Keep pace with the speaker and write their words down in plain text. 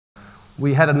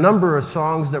We had a number of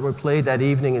songs that were played that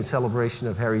evening in celebration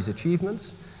of Harrie's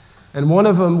achievements. And one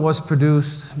of them was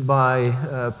produced by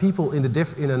people in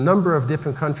a number of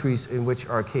different countries in which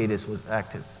ARCADIS was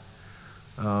active.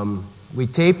 We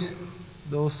taped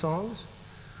those songs,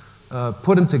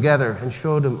 put them together and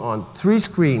showed them on 3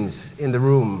 screens in the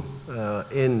room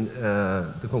in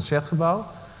the Concertgebouw.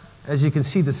 As you can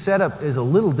see, the setup is a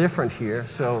little different here,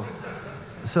 so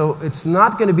it's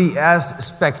not going to be as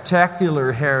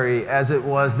spectacular, Harrie, as it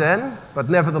was then, but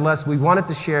nevertheless, we wanted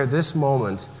to share this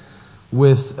moment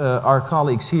with our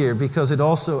colleagues here because it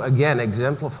also, again,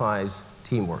 exemplifies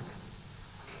teamwork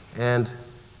and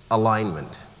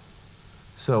alignment.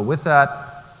 So with that,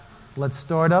 let's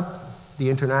start up the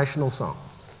international song.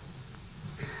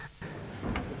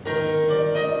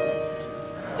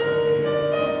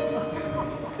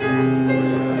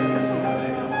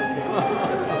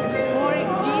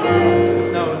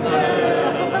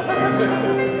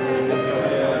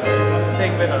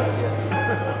 Take with us, yeah.